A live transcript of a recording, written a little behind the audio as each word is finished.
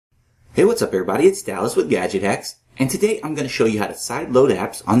Hey, what's up everybody? It's Dallas with Gadget Hacks, and today I'm going to show you how to sideload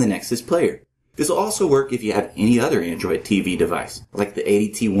apps on the Nexus Player. This will also work if you have any other Android TV device, like the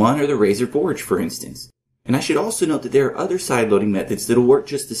ADT1 or the Razer Forge for instance. And I should also note that there are other sideloading methods that will work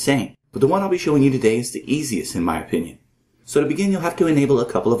just the same, but the one I'll be showing you today is the easiest in my opinion. So to begin, you'll have to enable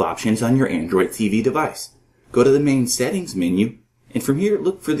a couple of options on your Android TV device. Go to the main settings menu, and from here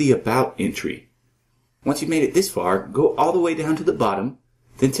look for the About entry. Once you've made it this far, go all the way down to the bottom,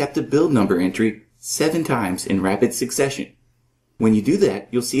 then tap the build number entry 7 times in rapid succession. When you do that,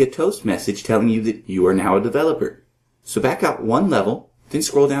 you'll see a toast message telling you that you are now a developer. So back out one level, then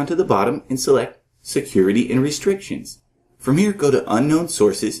scroll down to the bottom and select Security and Restrictions. From here, go to Unknown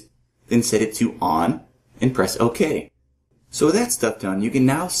Sources, then set it to On, and press OK. So with that stuff done, you can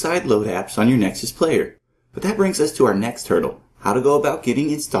now sideload apps on your Nexus Player. But that brings us to our next hurdle, how to go about getting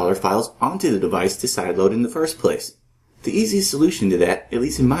installer files onto the device to sideload in the first place. The easiest solution to that, at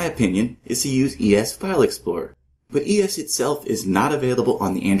least in my opinion, is to use ES File Explorer. But ES itself is not available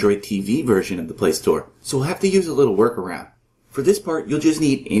on the Android TV version of the Play Store, so we'll have to use a little workaround. For this part, you'll just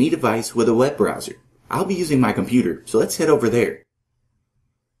need any device with a web browser. I'll be using my computer, so let's head over there.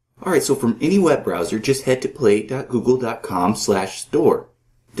 Alright, so from any web browser, just head to play.google.com/store.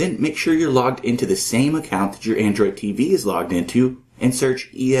 Then make sure you're logged into the same account that your Android TV is logged into and search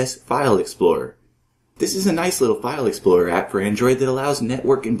ES File Explorer. This is a nice little file explorer app for Android that allows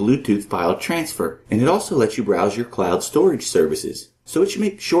network and Bluetooth file transfer, and it also lets you browse your cloud storage services. So it should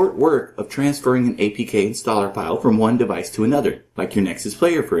make short work of transferring an APK installer file from one device to another, like your Nexus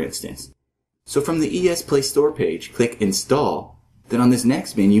Player for instance. So from the ES Play Store page, click Install, then on this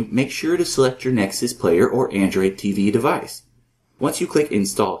next menu, make sure to select your Nexus Player or Android TV device. Once you click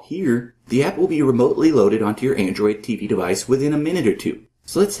Install here, the app will be remotely loaded onto your Android TV device within a minute or two.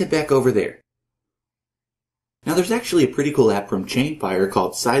 So let's head back over there. Now there's actually a pretty cool app from Chainfire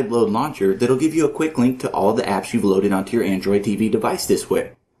called Sideload Launcher that'll give you a quick link to all the apps you've loaded onto your Android TV device this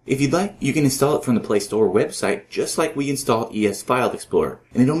way. If you'd like, you can install it from the Play Store website just like we installed ES File Explorer,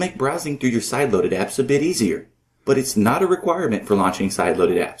 and it'll make browsing through your sideloaded apps a bit easier. But it's not a requirement for launching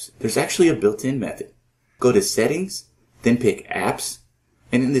sideloaded apps. There's actually a built-in method. Go to Settings, then pick Apps,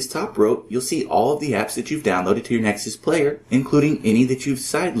 and in this top row, you'll see all of the apps that you've downloaded to your Nexus Player, including any that you've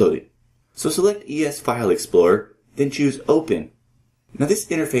sideloaded. So select ES File Explorer, then choose Open. Now this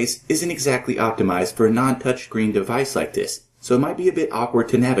interface isn't exactly optimized for a non-touchscreen device like this, so it might be a bit awkward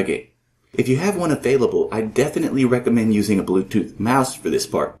to navigate. If you have one available, I definitely recommend using a Bluetooth mouse for this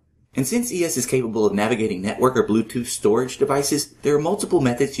part. And since ES is capable of navigating network or Bluetooth storage devices, there are multiple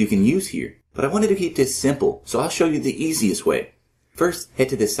methods you can use here. But I wanted to keep this simple, so I'll show you the easiest way. First, head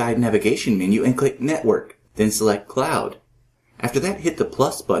to the side navigation menu and click Network, then select Cloud. After that, hit the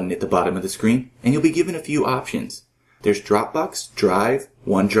plus button at the bottom of the screen, and you'll be given a few options. There's Dropbox, Drive,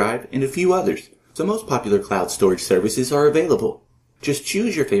 OneDrive, and a few others, so most popular cloud storage services are available. Just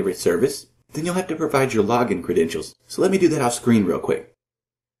choose your favorite service, then you'll have to provide your login credentials, so let me do that off screen real quick.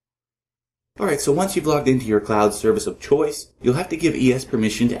 Alright, so once you've logged into your cloud service of choice, you'll have to give ES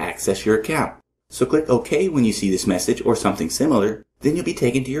permission to access your account. So click OK when you see this message or something similar, then you'll be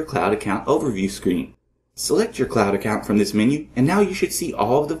taken to your cloud account overview screen. Select your cloud account from this menu, and now you should see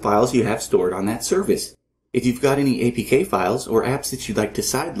all of the files you have stored on that service. If you've got any APK files or apps that you'd like to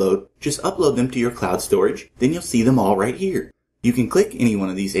sideload, just upload them to your cloud storage, then you'll see them all right here. You can click any one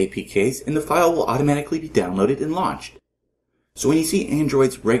of these APKs and the file will automatically be downloaded and launched. So when you see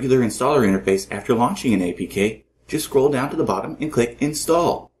Android's regular installer interface after launching an APK, just scroll down to the bottom and click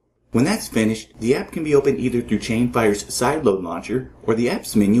Install. When that's finished, the app can be opened either through Chainfire's Sideload Launcher or the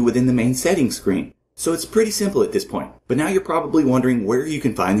Apps menu within the main settings screen. So it's pretty simple at this point, but now you're probably wondering where you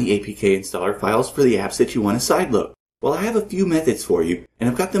can find the APK installer files for the apps that you want to sideload. Well, I have a few methods for you, and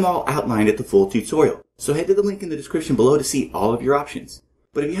I've got them all outlined at the full tutorial, so head to the link in the description below to see all of your options.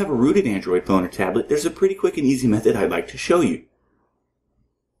 But if you have a rooted Android phone or tablet, there's a pretty quick and easy method I'd like to show you.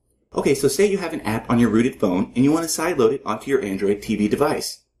 Okay, so say you have an app on your rooted phone, and you want to sideload it onto your Android TV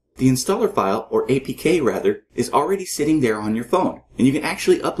device. The installer file, or APK rather, is already sitting there on your phone, and you can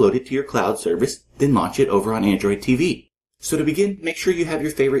actually upload it to your cloud service, then launch it over on Android TV. So to begin, make sure you have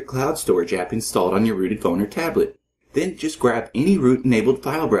your favorite cloud storage app installed on your rooted phone or tablet. Then just grab any root-enabled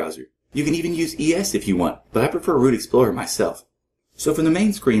file browser. You can even use ES if you want, but I prefer Root Explorer myself. So from the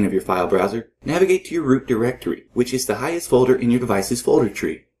main screen of your file browser, navigate to your root directory, which is the highest folder in your device's folder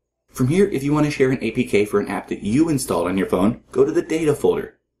tree. From here, if you want to share an APK for an app that you installed on your phone, go to the Data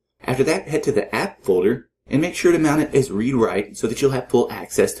folder. After that, head to the App folder, and make sure to mount it as read-write so that you'll have full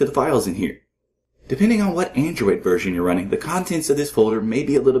access to the files in here. Depending on what Android version you're running, the contents of this folder may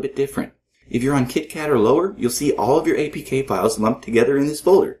be a little bit different. If you're on KitKat or lower, you'll see all of your APK files lumped together in this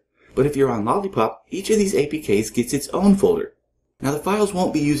folder. But if you're on Lollipop, each of these APKs gets its own folder. Now the files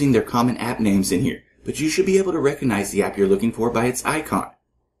won't be using their common app names in here, but you should be able to recognize the app you're looking for by its icon.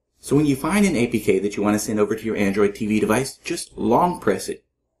 So when you find an APK that you want to send over to your Android TV device, just long press it.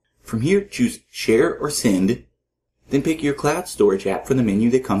 From here, choose Share or Send, then pick your cloud storage app from the menu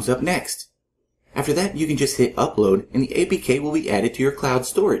that comes up next. After that, you can just hit Upload and the APK will be added to your cloud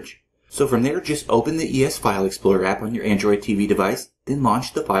storage. So from there, just open the ES File Explorer app on your Android TV device, then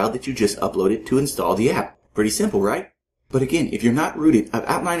launch the file that you just uploaded to install the app. Pretty simple, right? But again, if you're not rooted, I've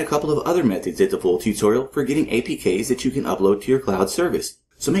outlined a couple of other methods as a full tutorial for getting APKs that you can upload to your cloud service.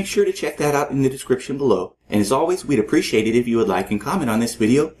 So make sure to check that out in the description below. And as always, we'd appreciate it if you would like and comment on this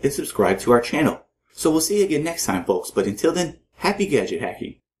video and subscribe to our channel. So we'll see you again next time, folks. But until then, happy gadget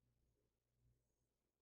hacking.